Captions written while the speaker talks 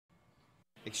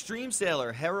Extreme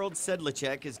sailor Herald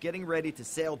Sedlacek is getting ready to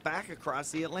sail back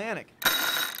across the Atlantic.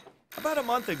 About a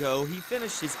month ago, he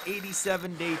finished his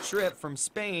 87-day trip from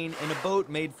Spain in a boat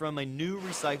made from a new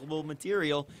recyclable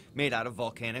material made out of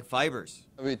volcanic fibers.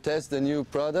 We test a new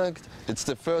product. It's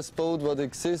the first boat that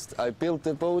exists. I built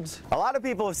the boat. A lot of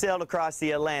people have sailed across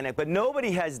the Atlantic, but nobody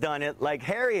has done it like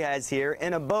Harry has here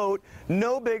in a boat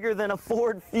no bigger than a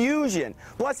Ford Fusion.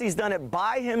 Plus, he's done it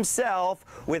by himself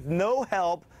with no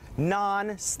help,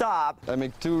 non-stop. I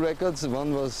make 2 records.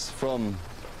 One was from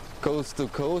coast to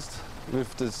coast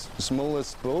with the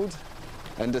smallest boat,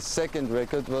 and the second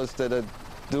record was that I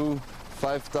do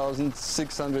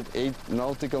 5,608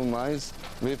 nautical miles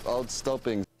without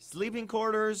stopping. Sleeping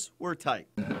quarters were tight.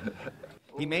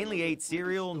 He mainly ate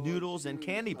cereal, noodles, and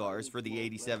candy bars for the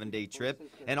 87-day trip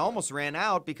and almost ran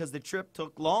out because the trip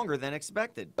took longer than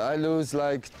expected. I lose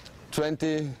like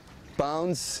 20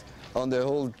 pounds on the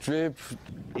whole trip.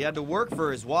 He had to work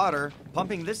for his water,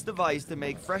 pumping this device to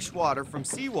make fresh water from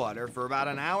seawater for about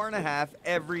an hour and a half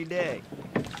every day.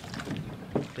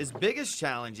 His biggest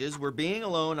challenges were being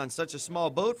alone on such a small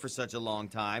boat for such a long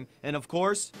time, and of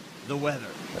course, the weather.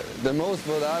 The most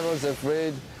what I was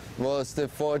afraid was the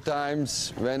 4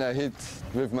 times when I hit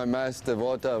with my mast the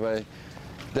waterway.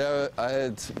 There I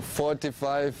had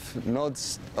 45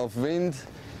 knots of wind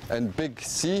and big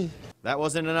sea. That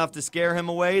wasn't enough to scare him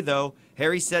away, though.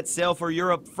 Harry set sail for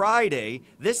Europe Friday,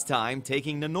 this time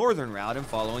taking the northern route and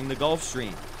following the Gulf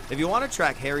Stream. If you want to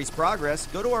track Harry's progress,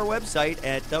 go to our website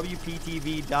at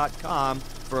WPTV.com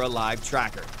for a live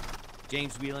tracker.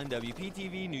 James Whelan,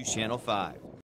 WPTV News Channel 5.